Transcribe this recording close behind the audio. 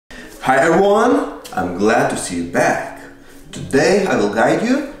Hi everyone, I'm glad to see you back. Today I will guide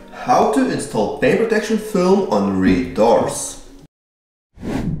you how to install paint protection film on rear doors.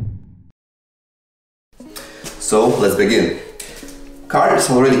 So let's begin. Car is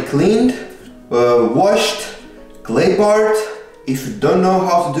already cleaned, washed, clay barred. If you don't know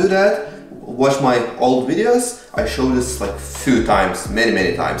how to do that, watch my old videos. I showed this like few times,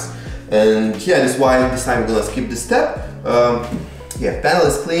 many times. And yeah, that's why this time I'm gonna skip this step. Yeah, panel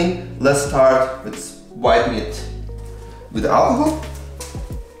is clean. Let's start with wiping it with alcohol.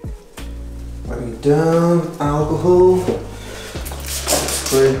 Wiping it down with alcohol.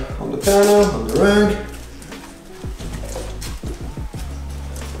 Spray on the panel, on the rag.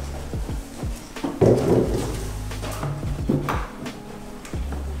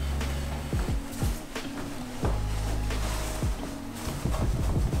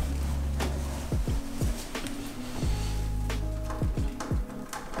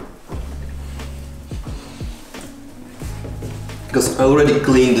 Because I already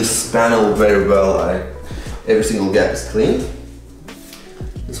cleaned this panel very well, every single gap is clean.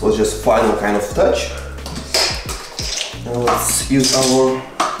 This was just final kind of touch. Now let's use our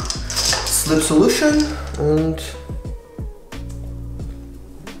slip solution, and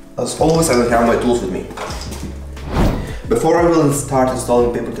as always I will have my tools with me. Before I will start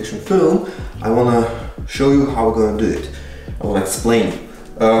installing paint protection film, I want to show you how we're going to do it. I want to explain.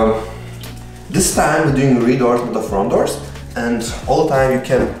 This time we're doing rear doors, not the front doors. And all the time you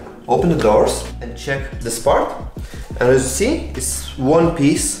can open the doors and check this part, and as you see, it's one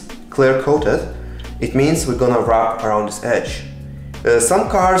piece clear coated. It means we're gonna wrap around this edge. Some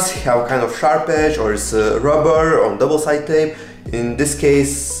cars have kind of sharp edge, or it's rubber or double side tape. In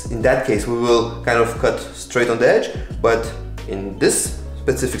that case we will kind of cut straight on the edge, but in this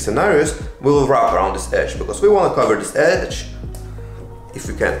specific scenarios we will wrap around this edge because we want to cover this edge if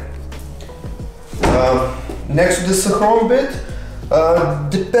we can. Next to this chrome bit,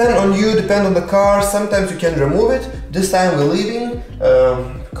 depend on you, depend on the car. Sometimes you can remove it. This time we're leaving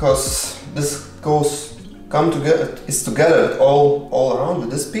because this come together. It's together all around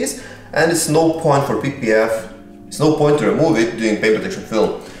with this piece, and it's no point for PPF. It's no point to remove it doing paint protection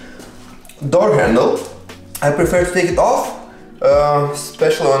film. Door handle, I prefer to take it off,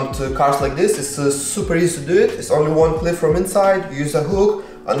 especially on cars like this. It's super easy to do it. It's only one clip from inside. You use a hook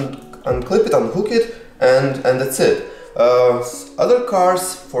and unclip it, unhook it, and that's it. Other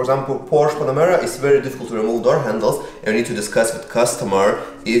cars, for example Porsche Panamera, it's very difficult to remove door handles, and you need to discuss with customer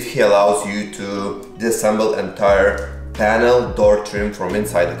if he allows you to disassemble entire panel door trim from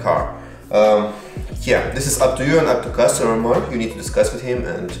inside the car. Yeah, this is up to you and up to customer. You need to discuss with him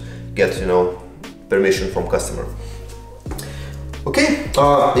and get, permission from customer. Okay,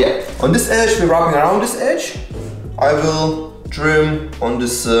 yeah, on this edge, we're wrapping around this edge. I will trim on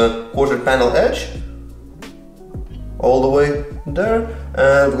this quarter panel edge all the way there,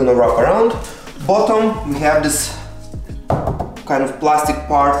 and we're gonna wrap around. Bottom, we have this kind of plastic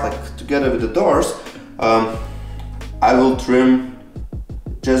part like together with the doors. I will trim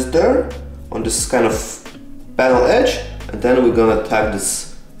just there on this kind of panel edge, and then we're gonna tap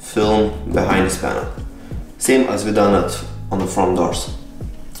this film behind this panel, same as we done it on the front doors.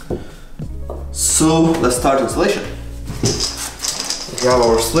 So let's start installation. We have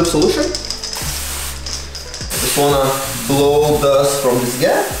our slip solution. Just wanna blow dust from this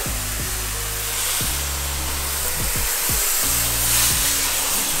gap.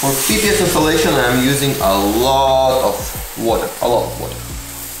 For PPF installation I'm using a lot of water,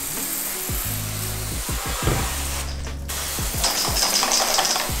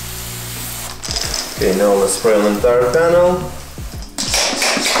 Okay, now let's spray on the entire panel.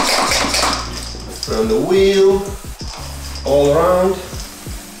 Spray on the wheel, all around,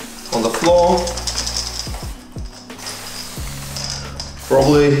 on the floor.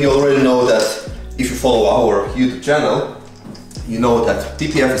 Probably you already know that if you follow our YouTube channel, you know that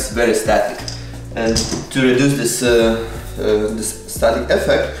PPF is very static, and to reduce this, this static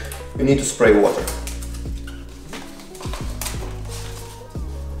effect, you need to spray water.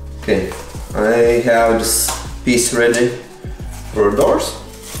 Okay, I have this piece ready for doors.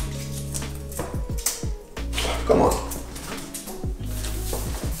 Come on.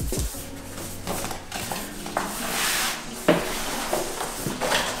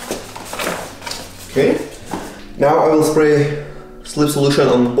 Okay, now I will spray slip solution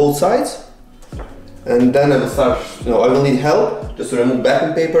on both sides, and then I will start, I will need help just to remove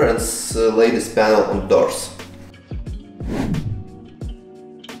backing paper and lay this panel on the doors.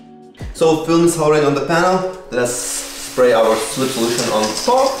 So film is already on the panel. Let's spray our slip solution on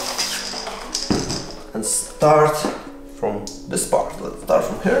top and start from this part. Let's start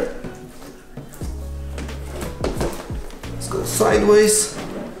from here. sideways.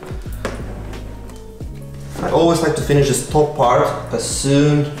 I always like to finish this top part as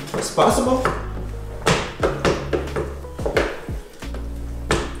soon as possible,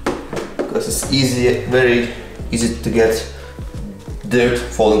 because it's easy, very easy to get dirt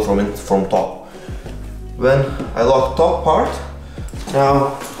falling from it from top. When I lock top part,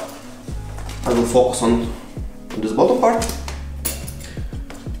 now I will focus on this bottom part.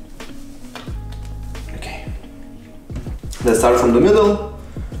 Okay, let's start from the middle.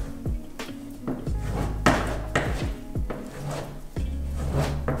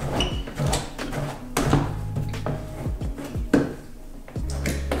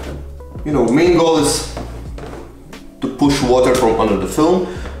 You know, main goal is to push water from under the film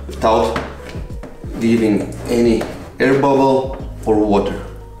without leaving any air bubble or water.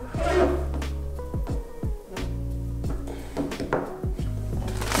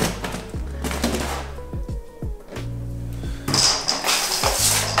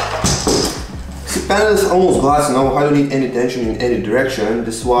 The panel is almost glass now, I don't need any tension in any direction.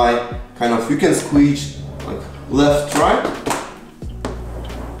 This is why kind of you can squeeze like left, right,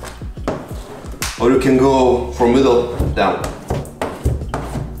 or you can go from middle down.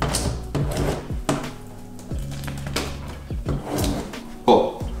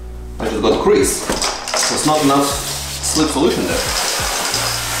 Oh, I just got crease. There's not enough slip solution there.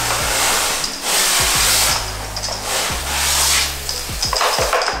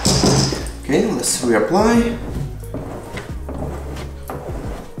 Okay, let's reapply.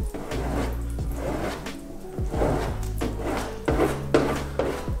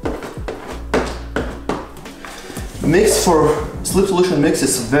 Mix for slip solution mix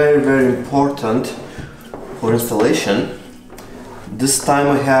is very important for installation. This time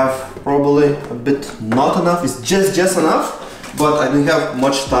I have probably a bit not enough, it's just enough, but I don't have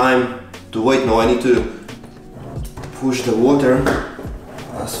much time to wait now. I need to push the water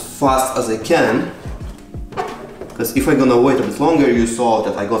as fast as I can, because if I'm gonna wait a bit longer, you saw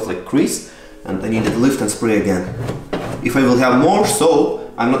that I got like crease and I needed lift and spray again. If I will have more,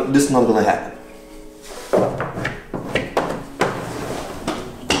 so this is not gonna happen.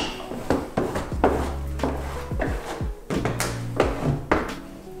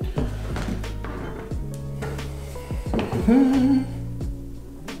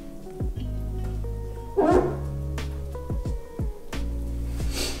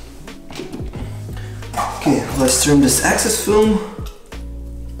 Okay, let's trim this excess film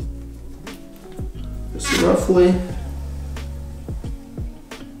just roughly.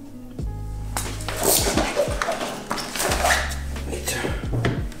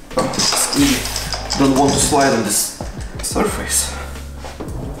 Don't want to slide on this surface.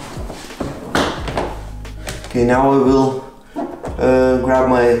 Okay, now I will grab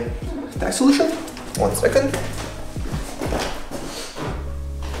my tack solution. 1 second.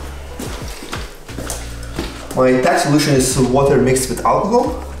 My tack solution is water mixed with alcohol.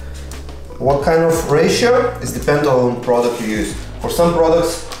 What kind of ratio is depend on product you use. For some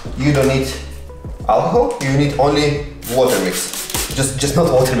products you don't need alcohol, you need only water mix. Just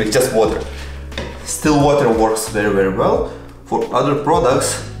not water mix, just water. Still water works very well. For other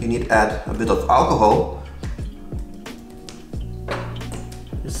products you need to add a bit of alcohol.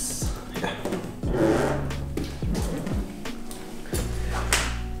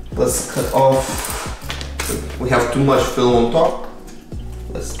 Let's cut off. We have too much film on top.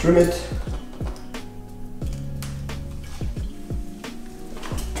 Let's trim it.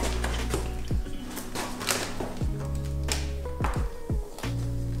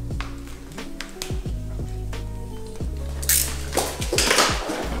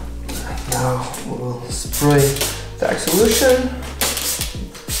 Now we'll spray tack solution.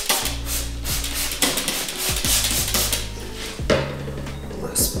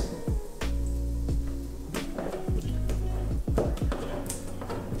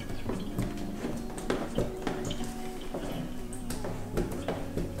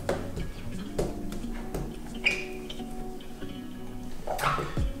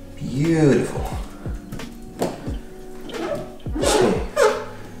 Beautiful. Okay.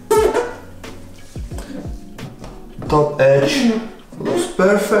 Top edge looks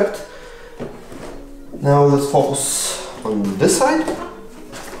perfect. Now let's focus on this side.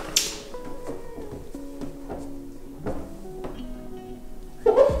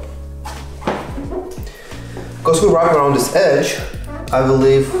 Because we wrap around this edge, I will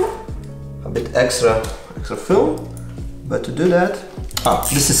leave a bit extra film. But to do that,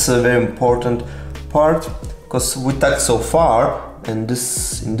 this is a very important part, because we tacked so far, and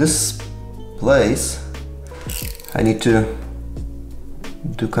in this place I need to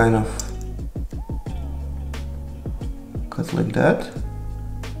do kind of cut like that.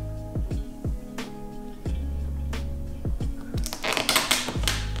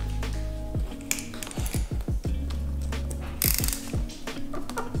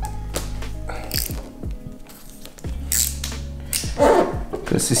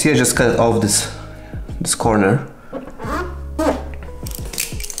 Because you see, I just cut off this corner.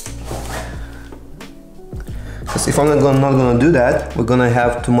 Because if I'm not gonna do that, we're gonna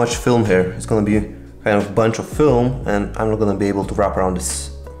have too much film here. It's gonna be kind of bunch of film, and I'm not gonna be able to wrap around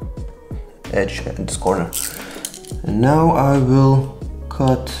this edge and this corner. And now I will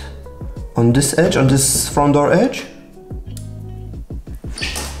cut on this edge, on this front door edge.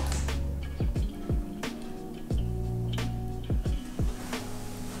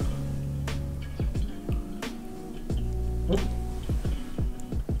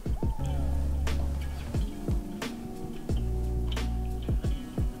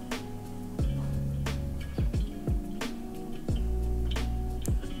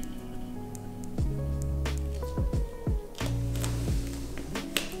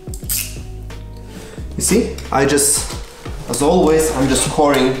 You see, as always, I'm just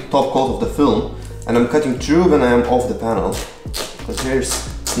pouring top coat of the film, and I'm cutting through when I am off the panel, because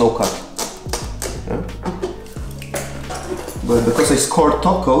here's no cut. Yeah? But because I scored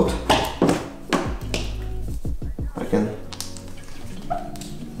top coat, I can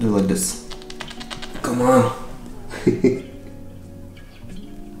do like this. Come on!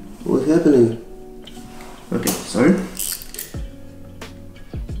 What's happening? Okay, sorry.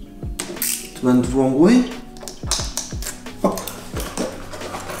 Went the wrong way. Up.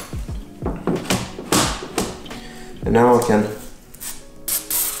 And now I can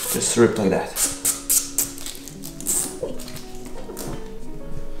just rip like that.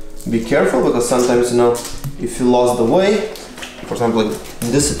 Be careful, because sometimes, you know, if you lost the way, for example, like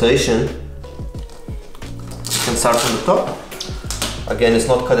in this situation, you can start from the top. Again, it's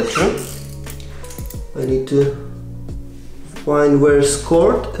not cut it through. I need to find where it's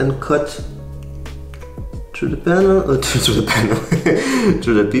scored and cut through the panel, through the panel,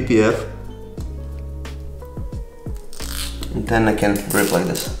 through the PPF, and then I can rip like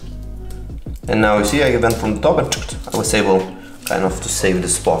this. And now you see, I went from the top and I was able kind of to save the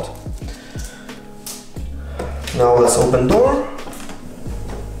spot. Now let's open door.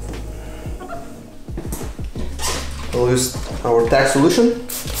 We'll use our tack solution.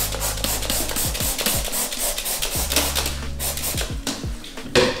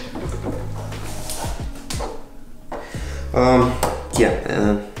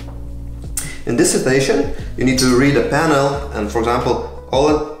 In this situation, you need to read the panel, and for example,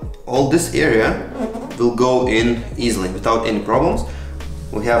 all this area will go in easily without any problems.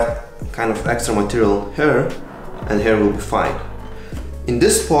 We have kind of extra material here, and here will be fine. In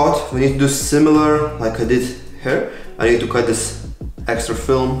this spot, we need to do similar like I did here. I need to cut this extra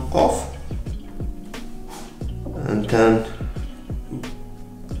film off, and then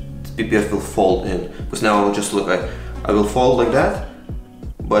the PPF will fold in. Because now I will just look like I will fold like that,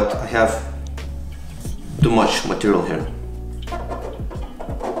 but I have too much material here.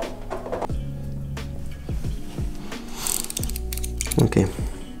 Okay.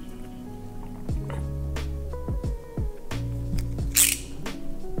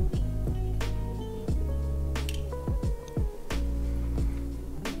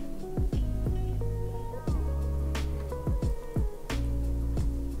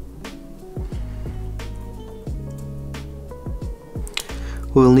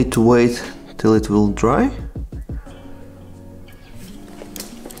 We'll need to wait till it will dry.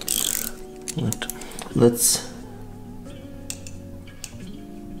 Let's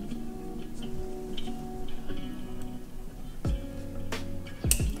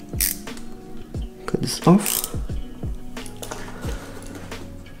cut this off.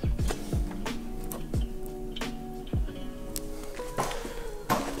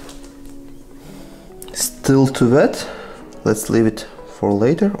 Still too wet. Let's leave it for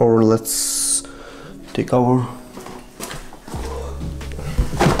later, or let's take our...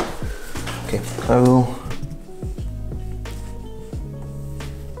 Okay, I will...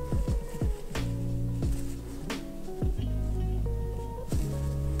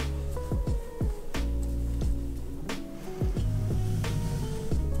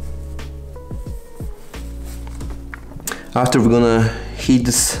 After we're gonna heat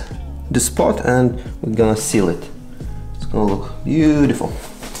this spot and we're gonna seal it. It's gonna look beautiful.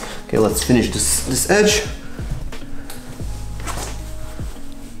 Okay, let's finish this edge.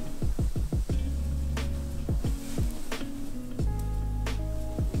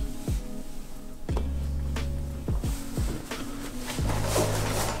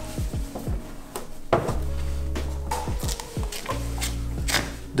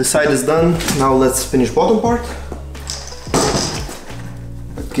 this side is done. Now let's finish bottom part.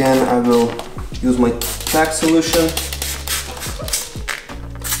 Again, I will use my tack solution.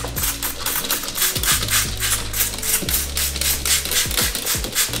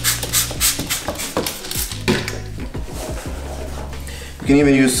 You can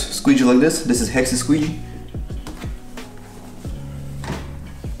even use squeegee like this. This is hexi squeegee.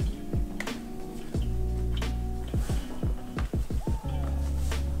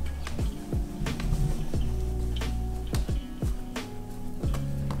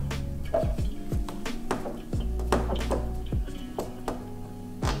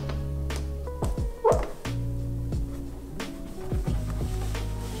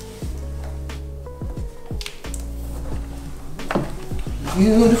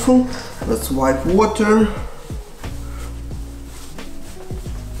 Beautiful. Let's wipe water.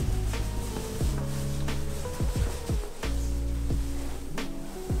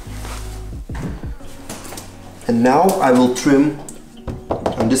 And now I will trim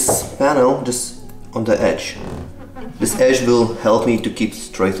on this panel, just on the edge. This edge will help me to keep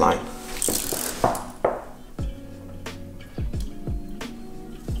straight line.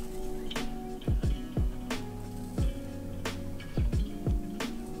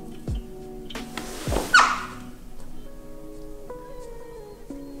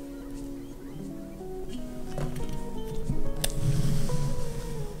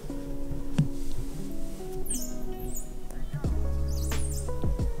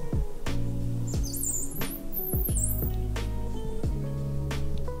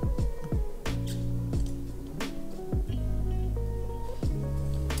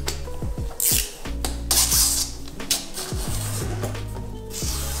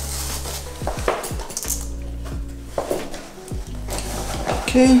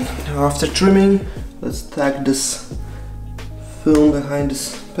 Okay, now after trimming, let's tack this film behind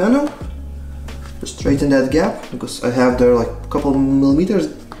this panel. Just straighten that gap, because I have there like a couple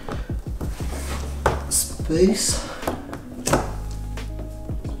millimeters space.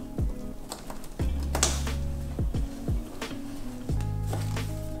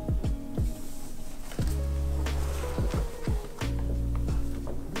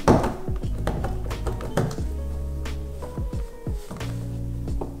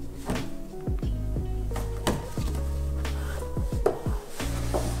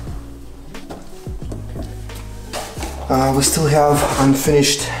 We still have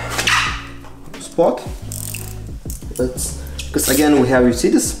unfinished spot. Because again we have, you see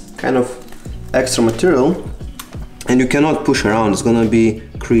this kind of extra material, and you cannot push around. It's gonna be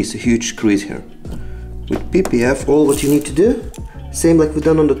crease, a huge crease here. With PPF, all what you need to do, same like we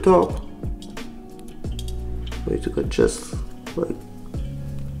done on the top. We need to cut just like.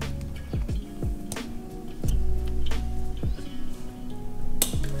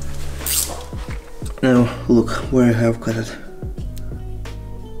 Now look where I have cut it.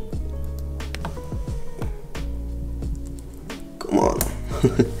 Come on.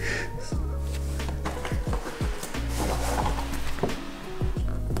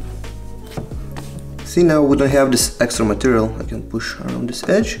 See, now we don't have this extra material. I can push around this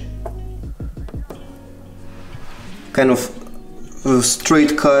edge. Kind of a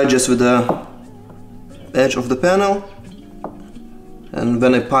straight cut just with the edge of the panel. And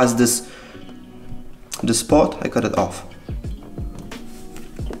when I pass this spot, I cut it off.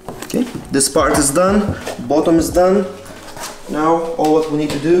 Okay, this part is done, bottom is done. Now all what we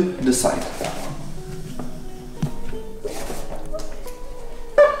need to do, this side.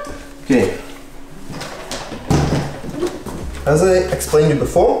 Okay, as I explained you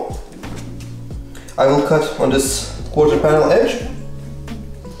before, I will cut on this quarter panel edge.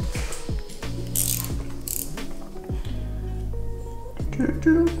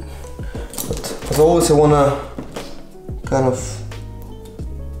 As always, I wanna kind of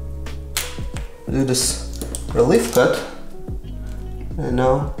do this relief cut, and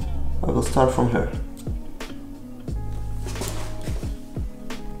now I will start from here.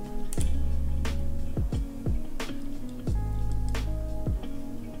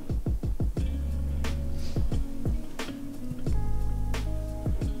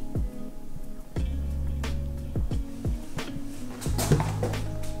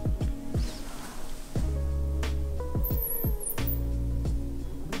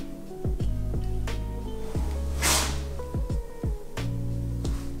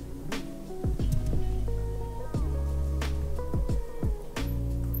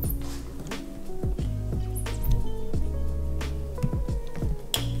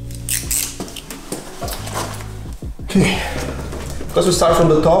 Okay, because we start from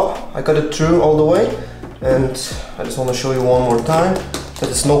the top, I cut it through all the way, and I just want to show you one more time. but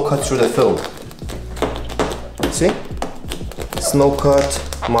there's no cut through the film. See? There's no cut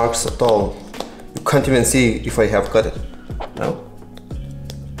marks at all. You can't even see if I have cut it. No?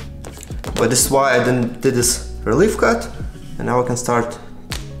 But this is why I did this relief cut, and now I can start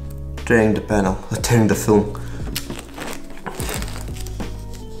tearing the panel, tearing the film.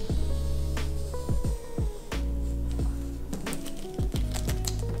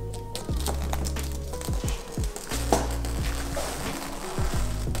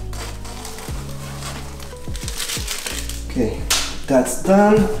 Okay, that's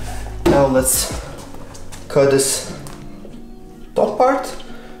done. Now let's cut this top part.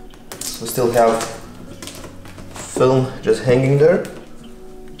 So we still have film just hanging there.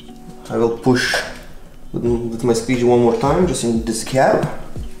 I will push with my squeegee one more time, just in this gap.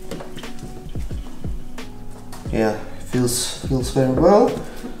 Yeah, feels very well.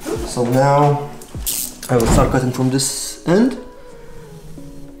 So now I will start cutting from this end.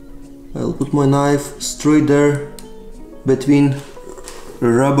 I'll put my knife straight there between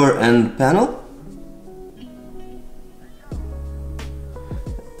rubber and panel,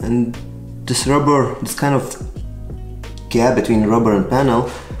 and this rubber, this kind of gap between rubber and panel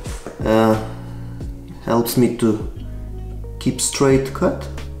helps me to keep straight cut.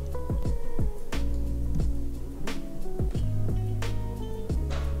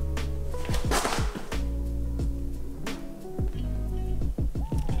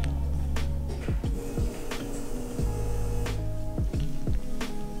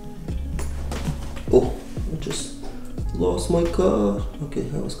 Oh, I just lost my cut. Okay,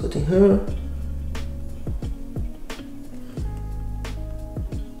 I was cutting her.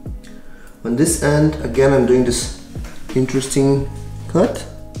 On this end, again, I'm doing this interesting cut.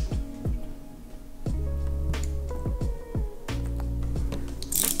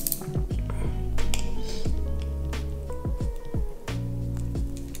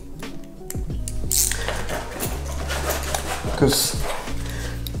 Because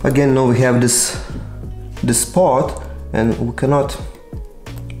again, now we have this spot, and we cannot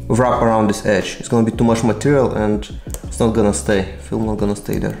wrap around this edge. It's gonna be too much material and it's not gonna stay. Film not gonna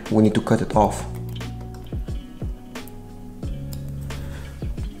stay there. We need to cut it off.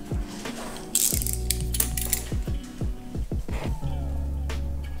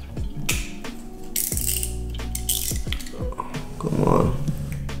 Come on.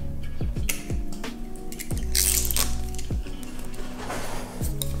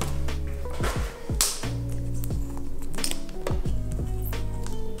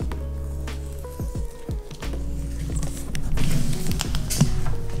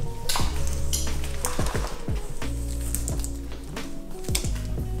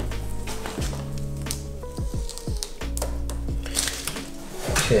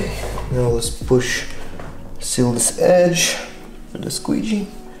 Okay, now let's seal this edge with the squeegee.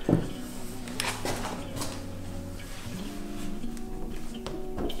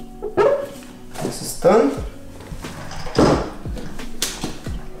 This is done.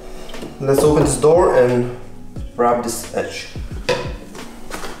 Let's open this door and wrap this edge.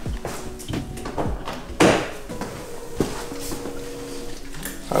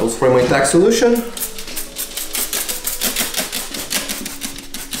 I will spray my tack solution.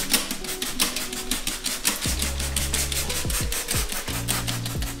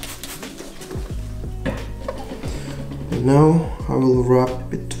 Now I will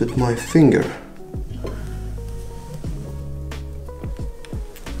wrap it with my finger.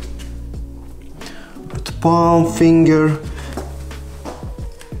 With palm, finger.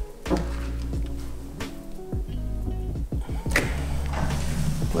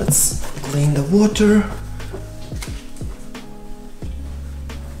 Let's clean the water.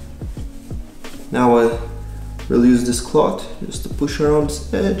 Now I will use this cloth just to push around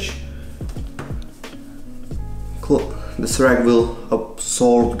this edge. This rag will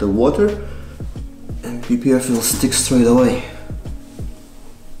absorb the water and PPF will stick straight away.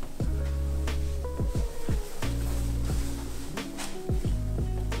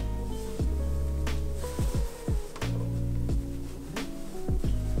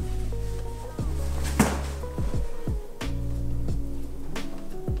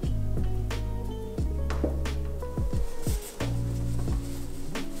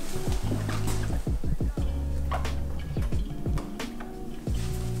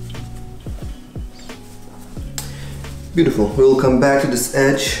 Beautiful. We will come back to this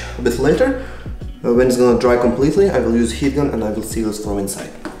edge a bit later. When it's gonna dry completely, I will use heat gun and I will seal it from inside.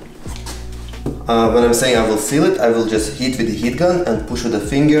 When I'm saying I will seal it, I will just heat with the heat gun and push with a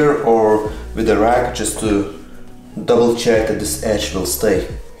finger or with a rag just to double check that this edge will stay.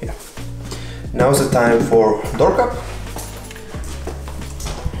 Yeah. Now is the time for door cap.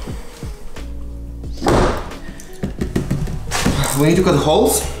 So we need to cut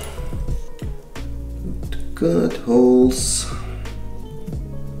holes. Cut holes.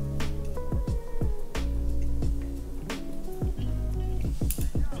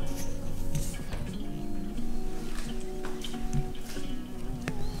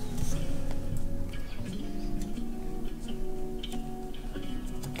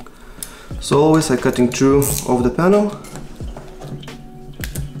 So always I'm cutting through of the panel.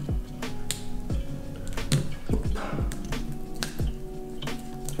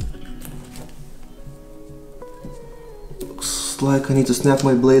 Looks like I need to snap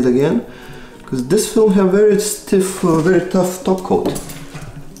my blade again, because this film have very stiff, very tough top coat.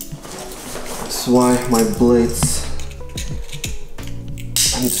 That's why my blades,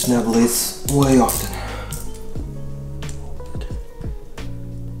 I need to snap blades way often.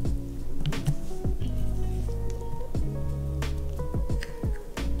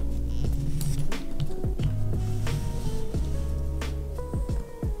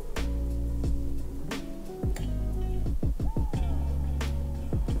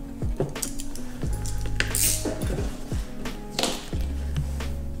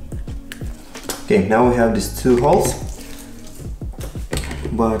 Okay, now we have these two holes,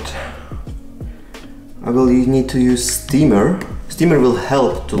 but I will need to use steamer. Steamer will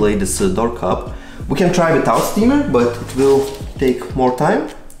help to lay this door cup. We can try without steamer, but it will take more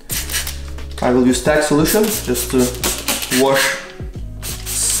time. I will use Tack solution just to wash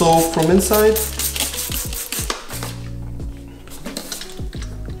soap from inside.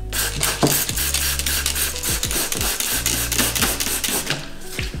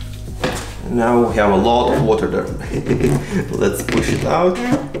 Now we have a lot of water there. Let's push it out.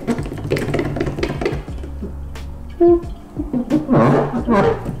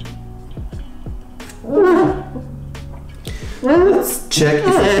 Let's check if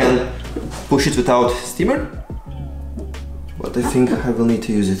we can push it without steamer. But I think I will need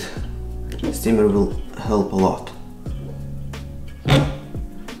to use it. Steamer will help a lot.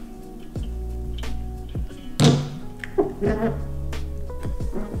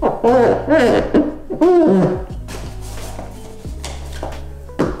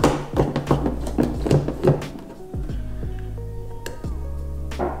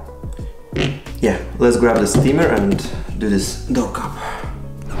 Yeah, let's grab the steamer and do this door cup.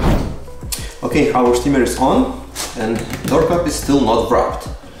 Okay, our steamer is on and door cup is still not wrapped.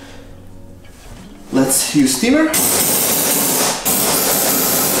 Let's use steamer.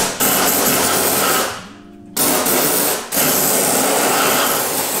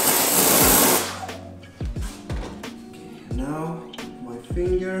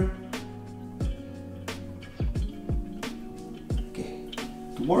 Finger. Okay,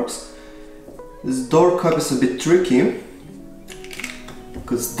 it works. This door cup is a bit tricky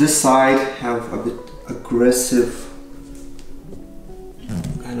because this side have a bit aggressive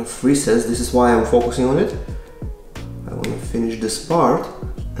kind of recess. This is why I'm focusing on it. I want to finish this part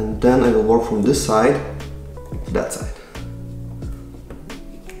and then I will work from this side to that side.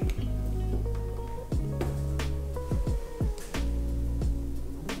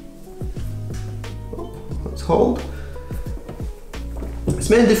 Hold. It's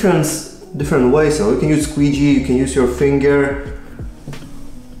many different ways. So you can use squeegee, you can use your finger.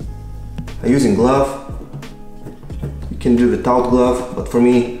 I'm using glove. You can do without glove, but for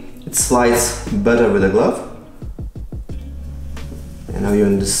me it slides better with a glove. And now you're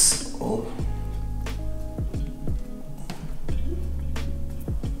in this all.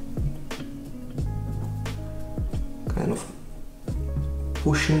 Kind of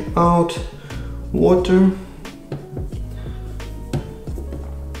pushing out water.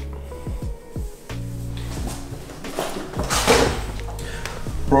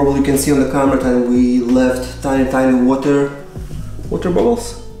 Probably you can see on the camera that we left tiny water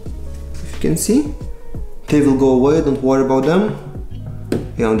bubbles. If you can see, they will go away, don't worry about them.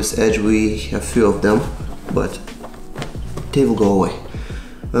 Yeah, on this edge we have few of them, but they will go away.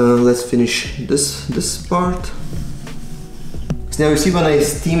 Let's finish this part. So now you see when I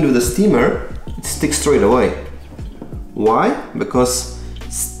steamed with the steamer, it sticks straight away. Why? Because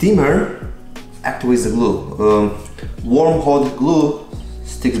steamer activates the glue. Warm hot glue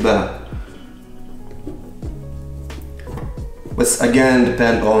sticks better. But again,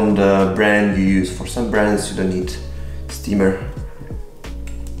 depend on the brand you use. For some brands you don't need steamer.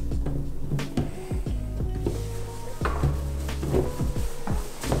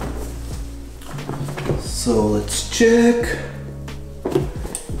 So let's check.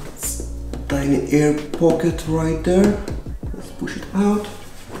 Tiny air pocket right there. Let's push it out.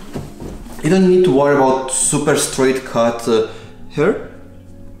 You don't need to worry about super straight cut here,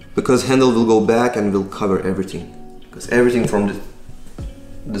 because handle will go back and will cover everything. Because everything from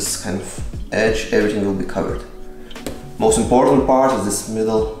this kind of edge, everything will be covered. Most important part is this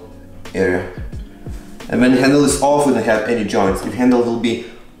middle area. And when the handle is off, we don't have any joints. If handle will be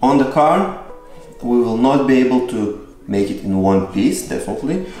on the car, we will not be able to make it in one piece,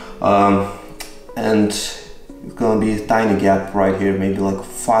 definitely. And it's gonna be a tiny gap right here, maybe like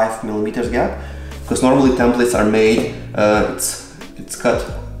 5 millimeters gap, because normally templates are made, it's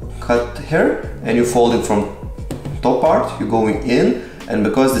cut here, and you fold it from top part, you're going in, and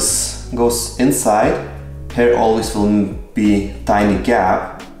because this goes inside, here always will be tiny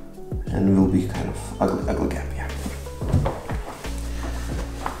gap, and will be kind of ugly gap, yeah.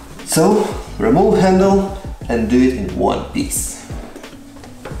 So remove handle and do it in one piece.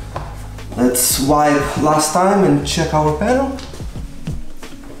 Let's wipe last time and check our panel.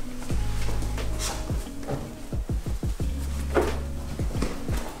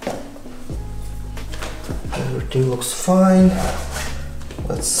 Everything looks fine.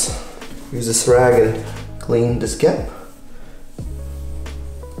 Let's use this rag and clean this gap.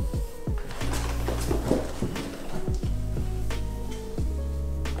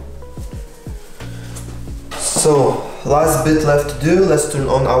 So, last bit left to do, let's turn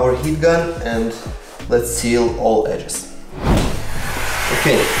on our heat gun and let's seal all edges.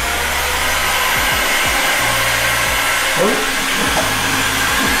 Okay.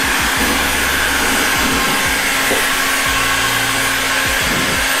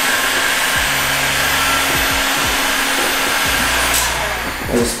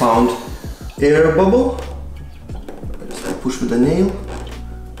 I just found air bubble. Just push with the nail.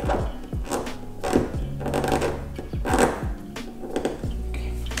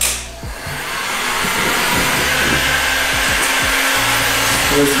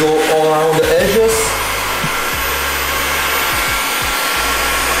 Let's go all around the edges.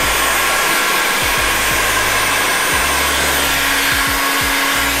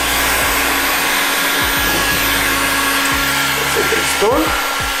 Let's open this door.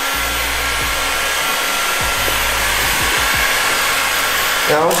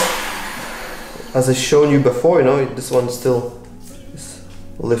 Now, as I shown you before, you know, this one still is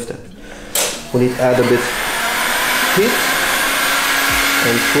lifted. We need to add a bit heat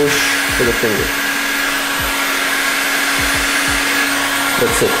and push with the finger.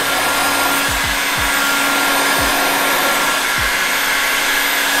 That's it.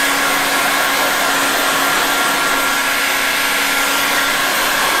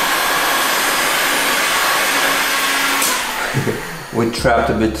 We trapped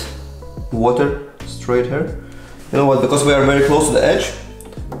a bit water straight here. You know what, because we are very close to the edge,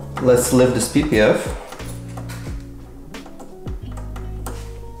 let's lift this PPF.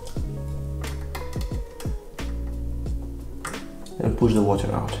 And push the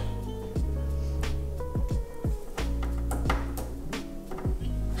water out.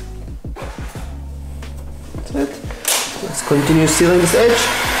 That's it. Let's continue sealing this edge.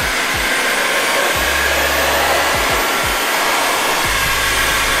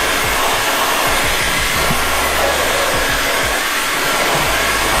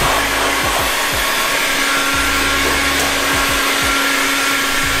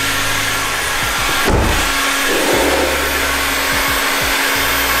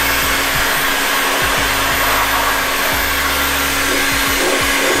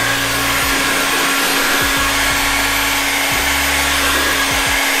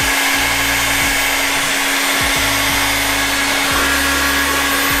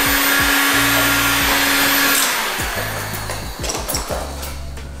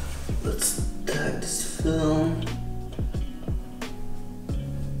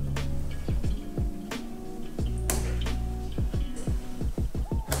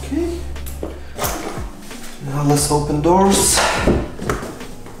 Okay. Now let's open doors.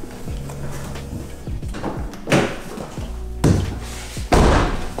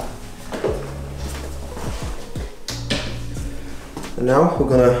 And now we're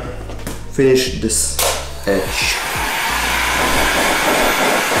gonna finish this edge.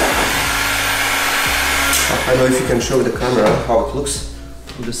 I don't know if you can show the camera how it looks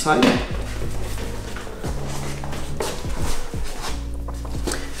on the side.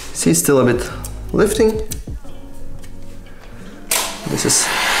 See, still a bit lifting. This is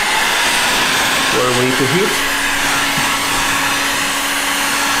where we need to heat.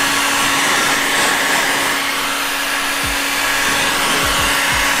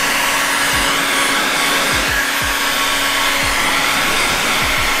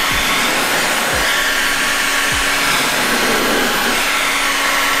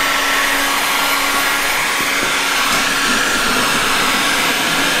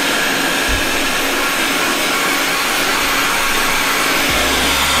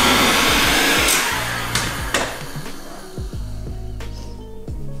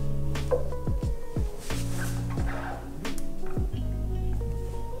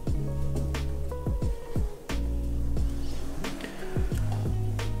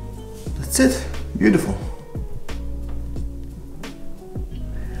 it. Beautiful.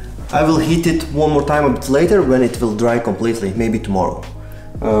 I will heat it one more time a bit later when it will dry completely, maybe tomorrow.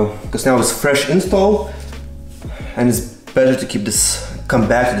 Because now it's fresh install and it's better to keep this, come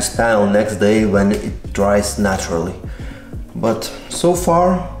back to this panel next day when it dries naturally. But so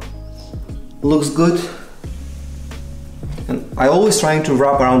far looks good. And I always trying to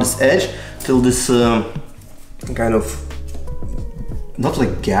wrap around this edge till this kind of, not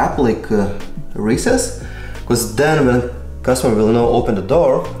like gap, like recess, because then when customer will now open the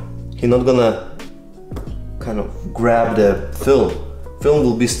door, he's not gonna kind of grab the film. Film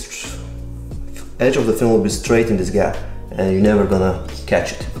will be, edge of the film will be straight in this gap, and you're never gonna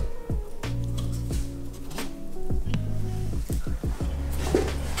catch it.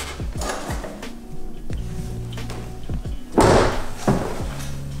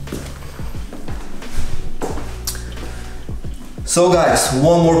 So guys,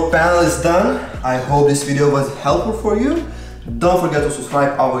 one more panel is done. I hope this video was helpful for you. Don't forget to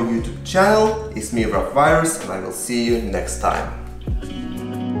subscribe our YouTube channel. It's me, Virus, and I will see you next time.